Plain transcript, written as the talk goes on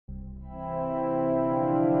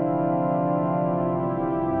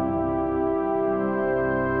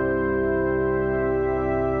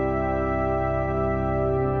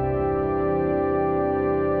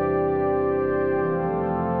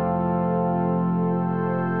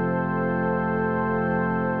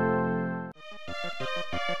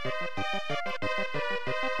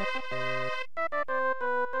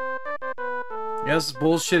Guess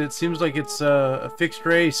bullshit. It seems like it's a fixed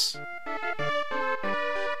race.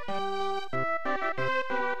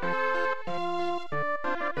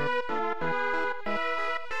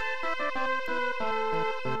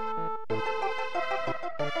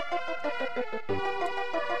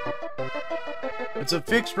 It's a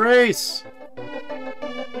fixed race.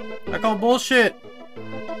 I call bullshit.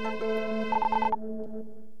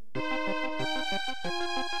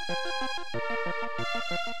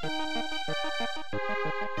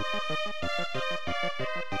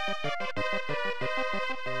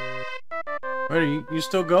 Wait, are you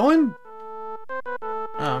still going?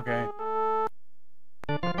 Oh, okay.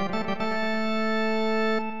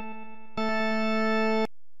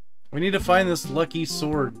 We need to find this lucky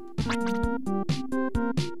sword.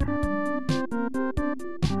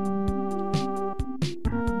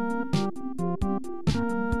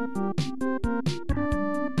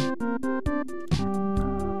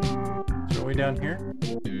 So are we down here?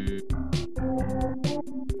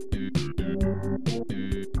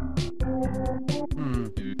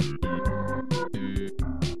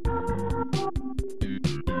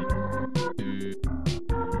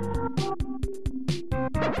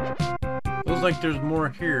 Feels like there's more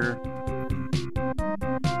here.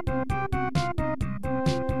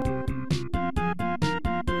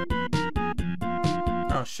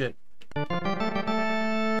 Oh shit.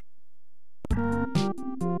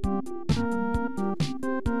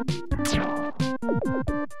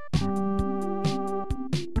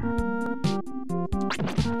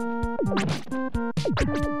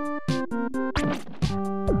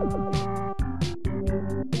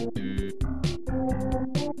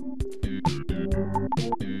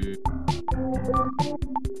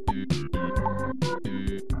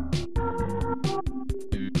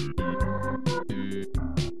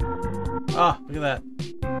 Ah, look at that.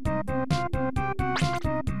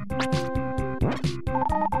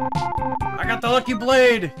 I got the lucky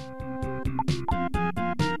blade!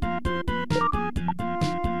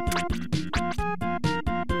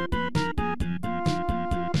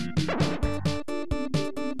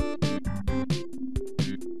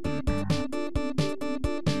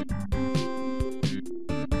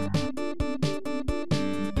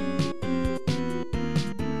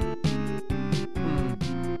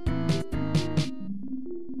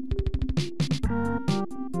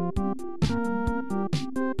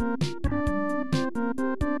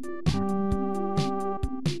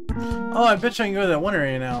 Oh, I bet you I can go to that one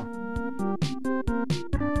area now.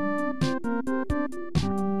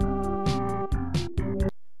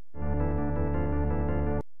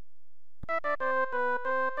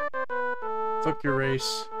 Fuck your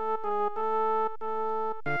race.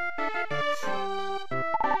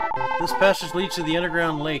 This passage leads to the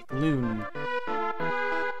underground lake, Loon.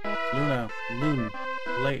 Loon.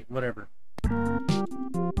 Lake, whatever.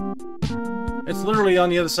 It's literally on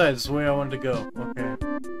the other side. It's the way I wanted to go. Okay.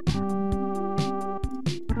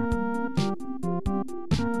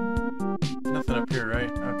 Nothing up here,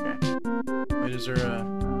 right? Okay. Wait, is there a...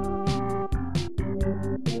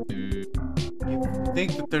 You'd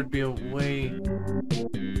think that there'd be a way...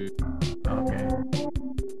 Okay.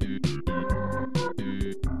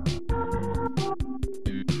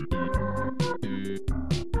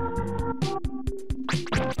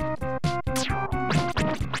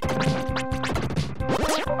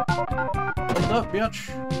 Hold up, bitch!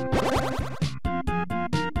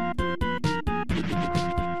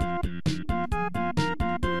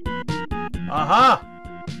 Aha!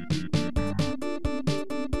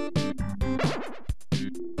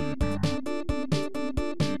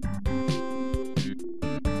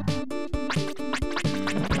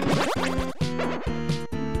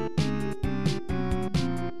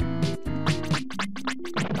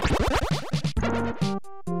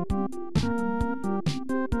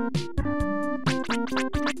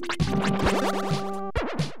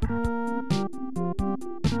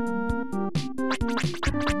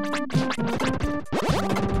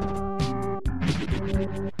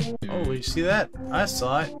 Oh, you see that? I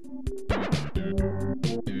saw it.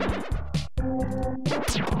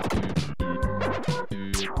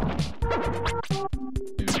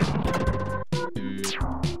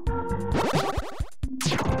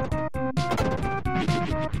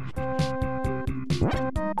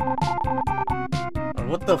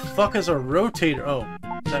 What the fuck is a rotator? Oh,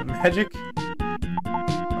 is that magic?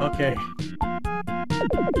 Okay.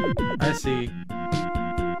 I see.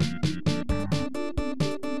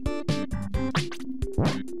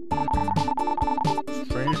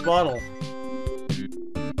 Strange bottle.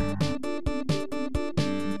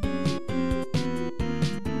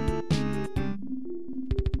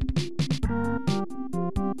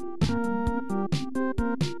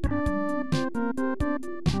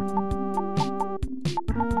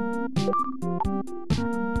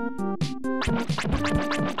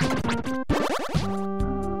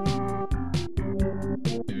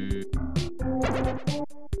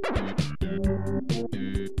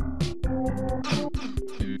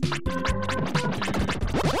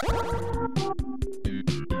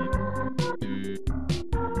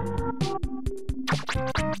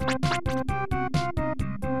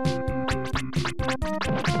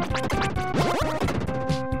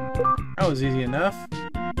 was easy enough.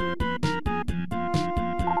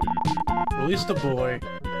 Released a boy.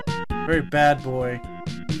 Very bad boy.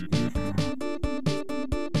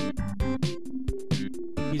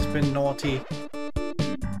 He's been naughty.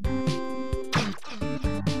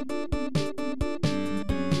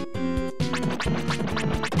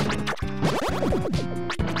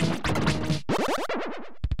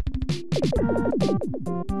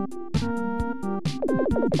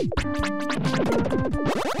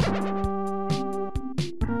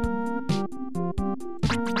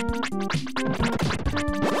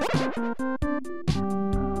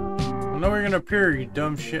 I know we're gonna appear, you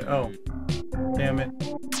dumb shit. Oh, damn it.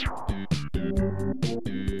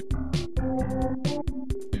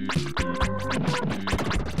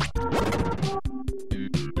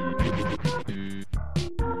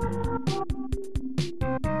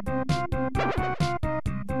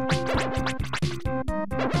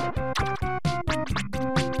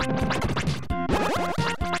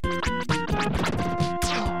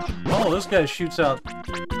 Oh, this guy shoots out.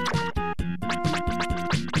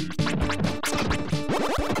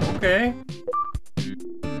 Okay.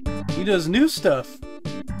 He does new stuff.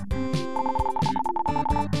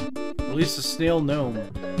 Release a snail gnome.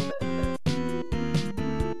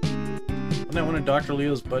 Isn't that one of Dr.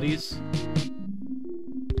 Leo's buddies?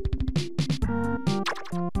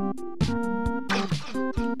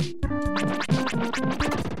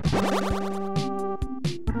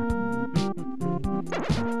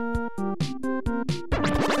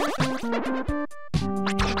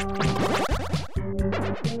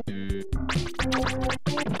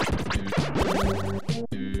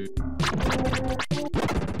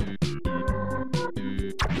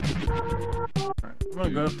 I'm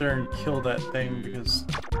gonna go up there and kill that thing because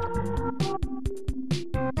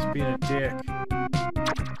it's being a dick.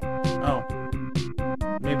 Oh.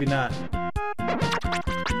 Maybe not.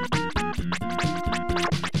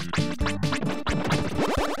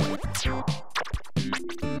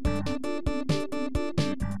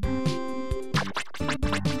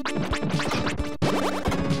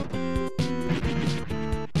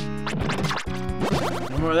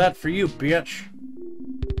 No more of that for you, bitch.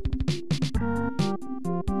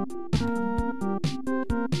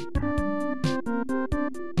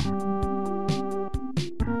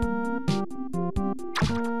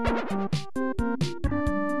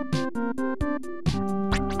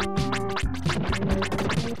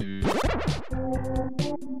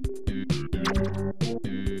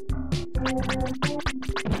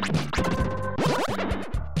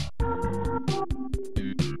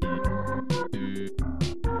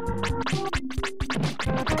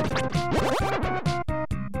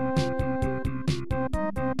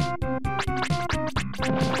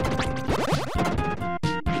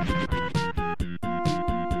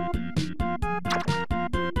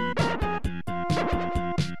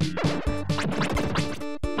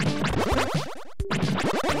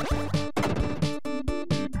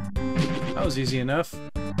 That was easy enough.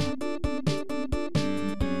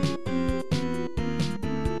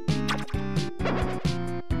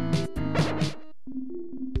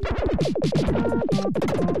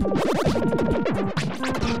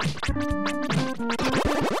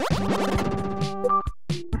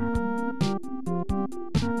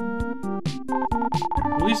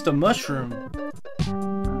 At least a mushroom.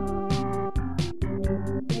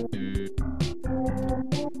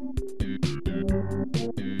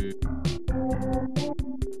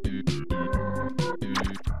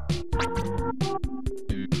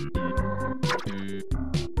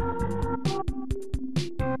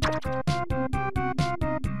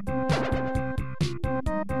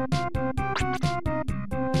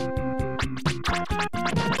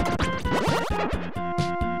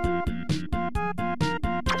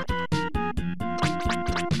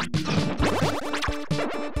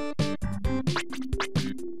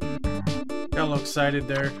 Got a little excited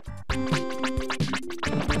there.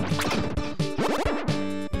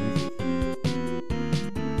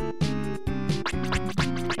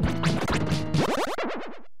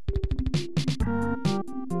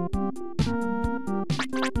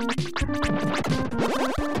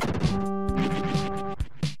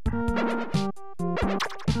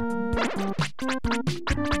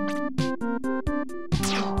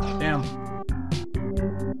 Damn.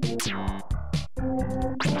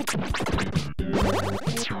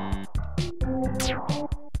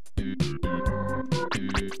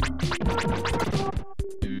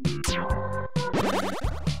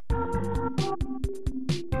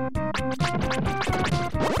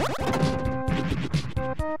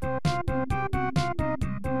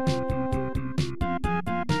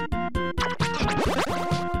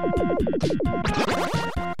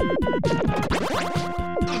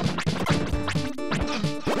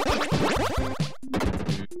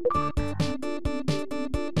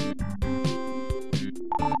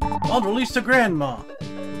 Wyld released a grandma.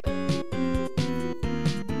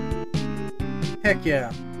 Heck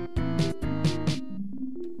yeah.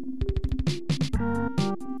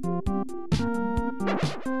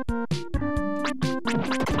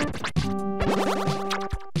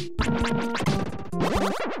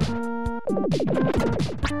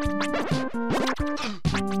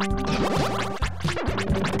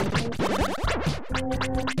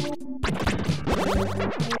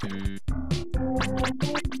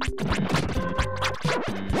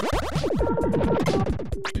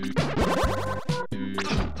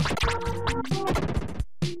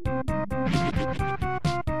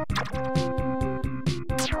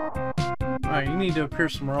 Alright, you need to appear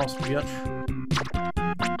somewhere else, bitch.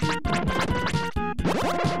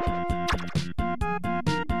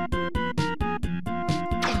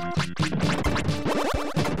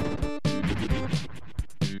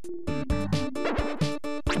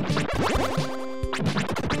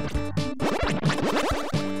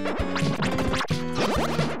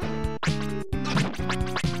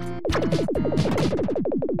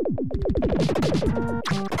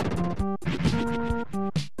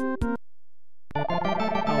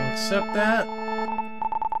 I'll accept that.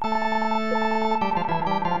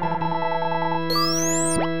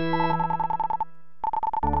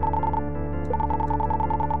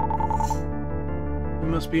 We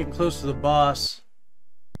must be getting close to the boss.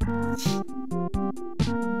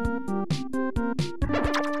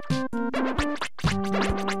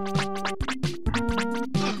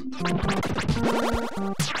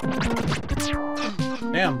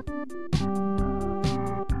 Damn.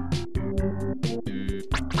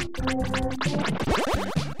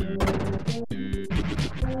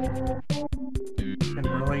 And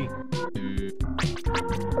really.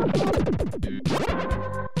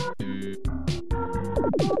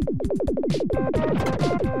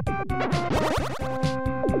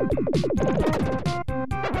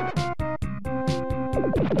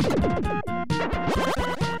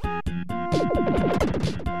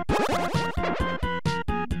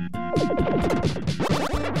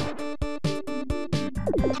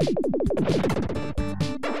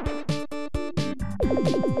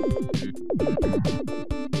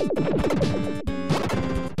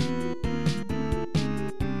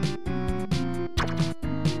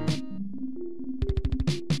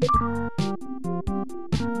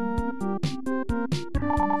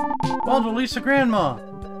 Wyld released a grandma.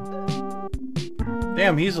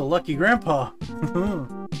 Damn, he's a lucky grandpa.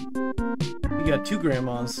 He got two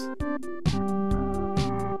grandmas.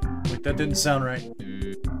 Wait, that didn't sound right.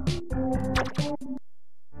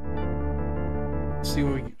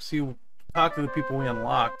 Talk to the people we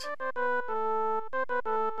unlocked.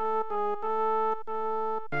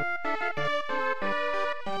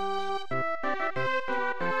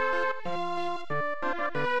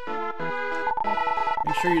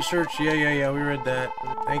 Make sure you search. Yeah, we read that.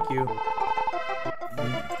 Thank you.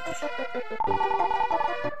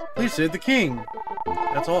 Please save the king.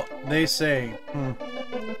 That's all they say.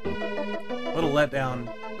 What a letdown.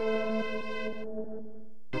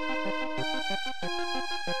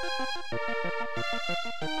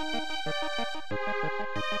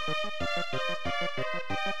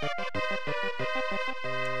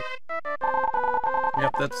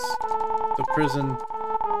 Yep, that's the prison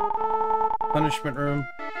punishment room.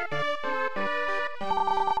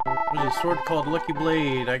 There's a sword called Lucky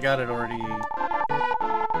Blade. I got it already.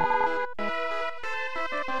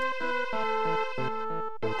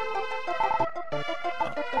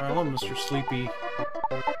 Hello, Mr. Sleepy.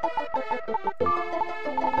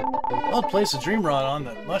 I'll place a dream rod on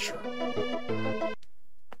that mushroom.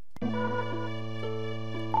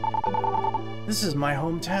 This is my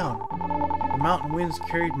hometown. The mountain winds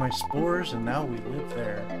carried my spores, and now we live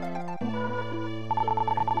there.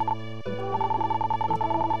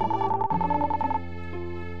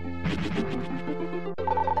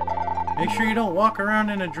 Make sure you don't walk around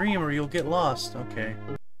in a dream or you'll get lost. Okay.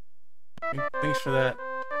 Thanks for that.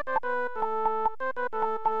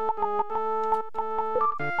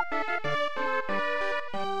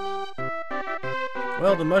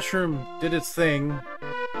 Well, the mushroom did its thing.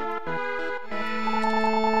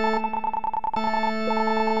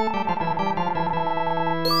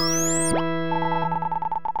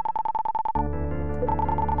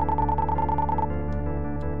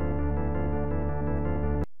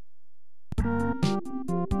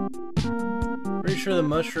 Pretty sure the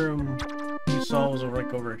mushroom you saw was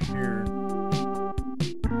like over here.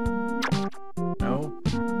 No?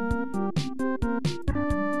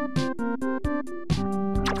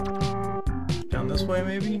 Down this way,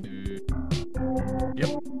 maybe? Yep.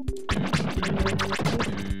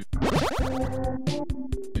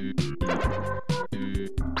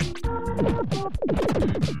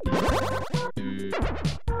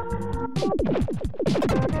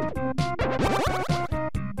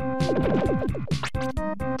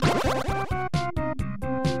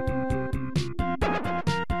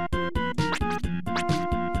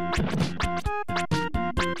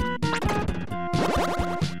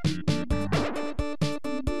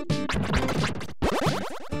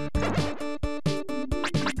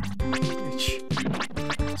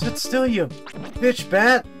 Sit still, you bitch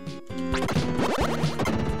bat!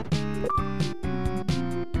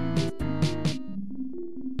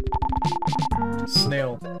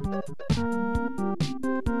 Snail.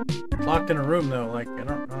 Locked in a room though, like, I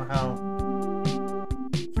don't know how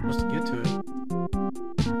I'm supposed to get to it.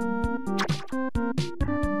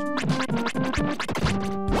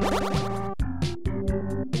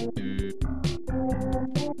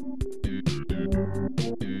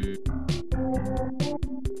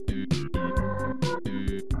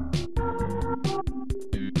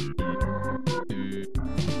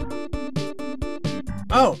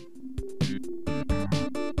 Oh!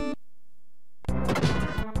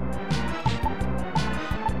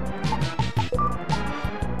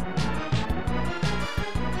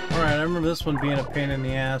 Alright, I remember this one being a pain in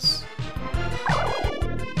the ass.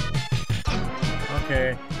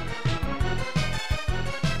 Okay.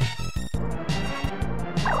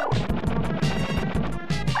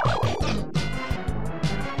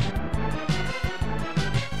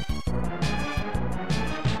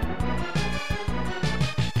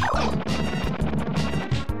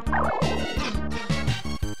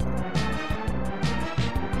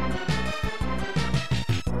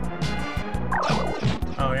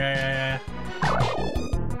 Oh, yeah.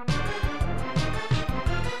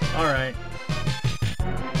 Alright.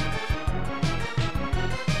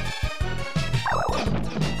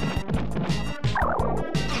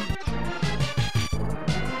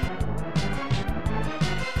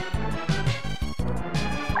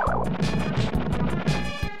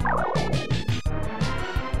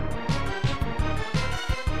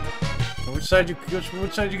 Which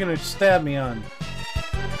side you gonna stab me on?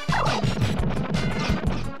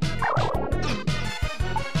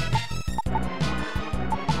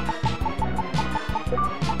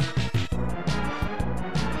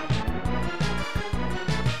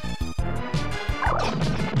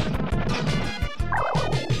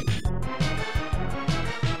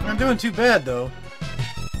 I'm doing too bad though.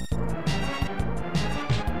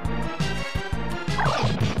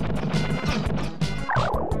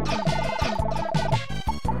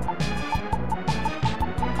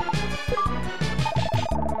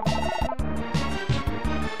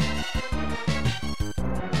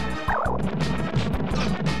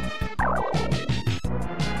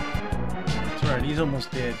 That's right, he's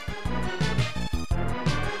almost dead.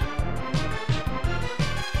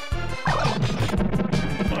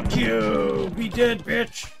 Fuck you! Be dead,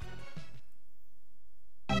 bitch!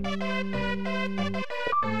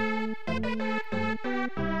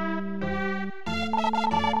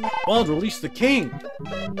 Wyld, release the king!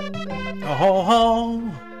 Oh ho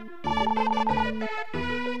ho!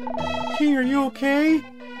 King, are you okay?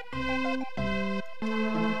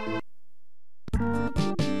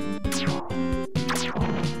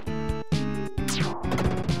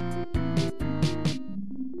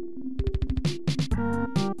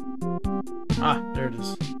 Ah, there it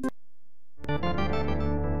is.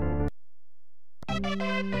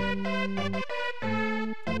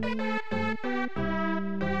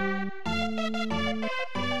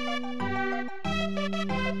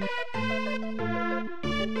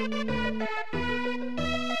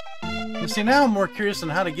 You see, now I'm more curious on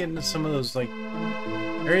how to get into some of those, like,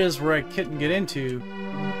 areas where I couldn't get into.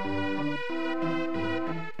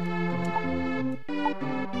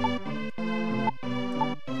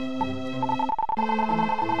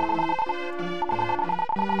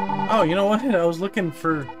 Oh, you know what? I was looking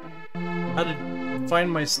for how to find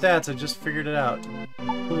my stats. I just figured it out.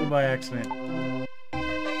 Completely by accident.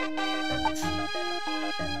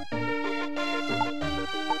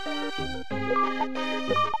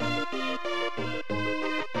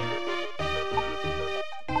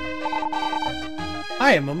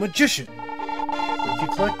 I am a magician. If you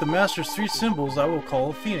collect the Master's 3 symbols, I will call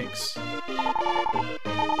a phoenix.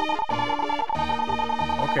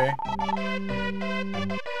 Okay.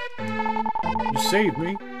 You saved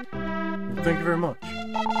me. Well, thank you very much.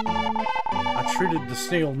 I treated the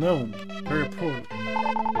snail gnome very poorly.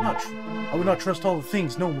 I would not trust all the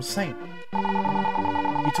things Gnome was saying.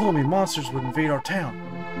 He told me monsters would invade our town.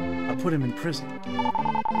 I put him in prison.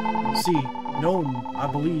 See, Gnome, I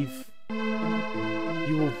believe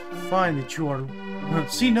you will find that you are...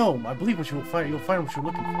 See, Gnome, I believe what you will find. You'll find what you're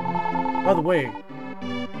looking for. By the way,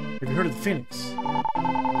 have you heard of the Phoenix?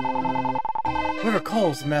 Whoever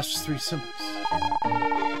calls the Master's three symbols.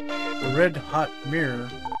 The red hot mirror,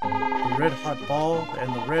 the red hot ball,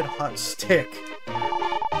 and the red hot stick.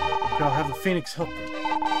 I'll have the Phoenix help them.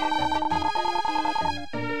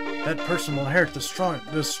 That person will inherit the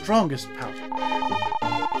strongest power.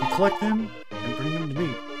 You collect them and bring them to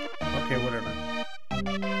me. Okay, whatever.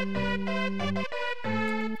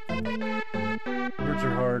 Words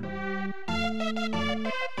are hard.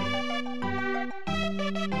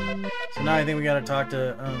 So now I think we gotta talk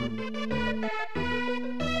to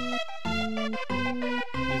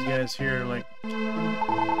these guys here. Like,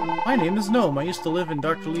 my name is Gnome. I used to live in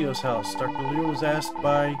Dr. Leo's house. Dr. Leo was asked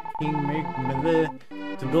by King Mele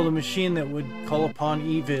to build a machine that would call upon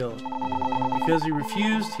evil. Because he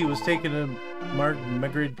refused, he was taken to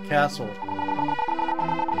Megrid Castle.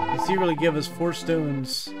 He secretly gave us 4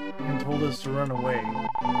 stones and told us to run away.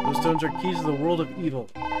 Those stones are keys to the world of evil.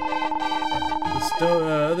 The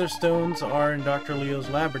other stones are in Dr. Leo's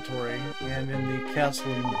laboratory and in the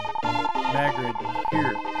castle in Megrid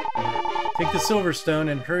here. Take the silver stone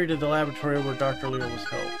and hurry to the laboratory where Dr. Leo was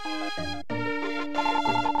held.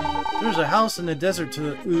 There's a house in the desert to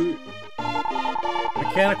the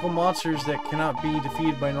mechanical monsters that cannot be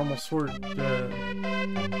defeated by normal sword.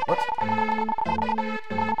 What?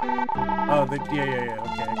 Oh, yeah,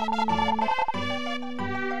 okay.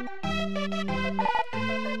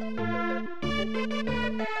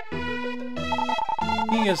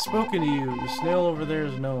 He has spoken to you. The snail over there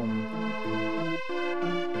is Gnome.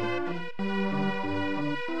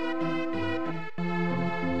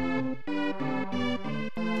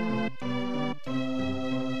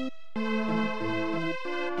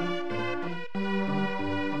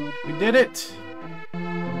 We did it!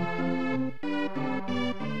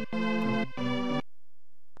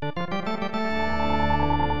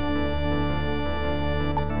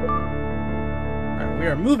 Alright, we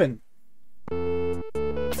are moving!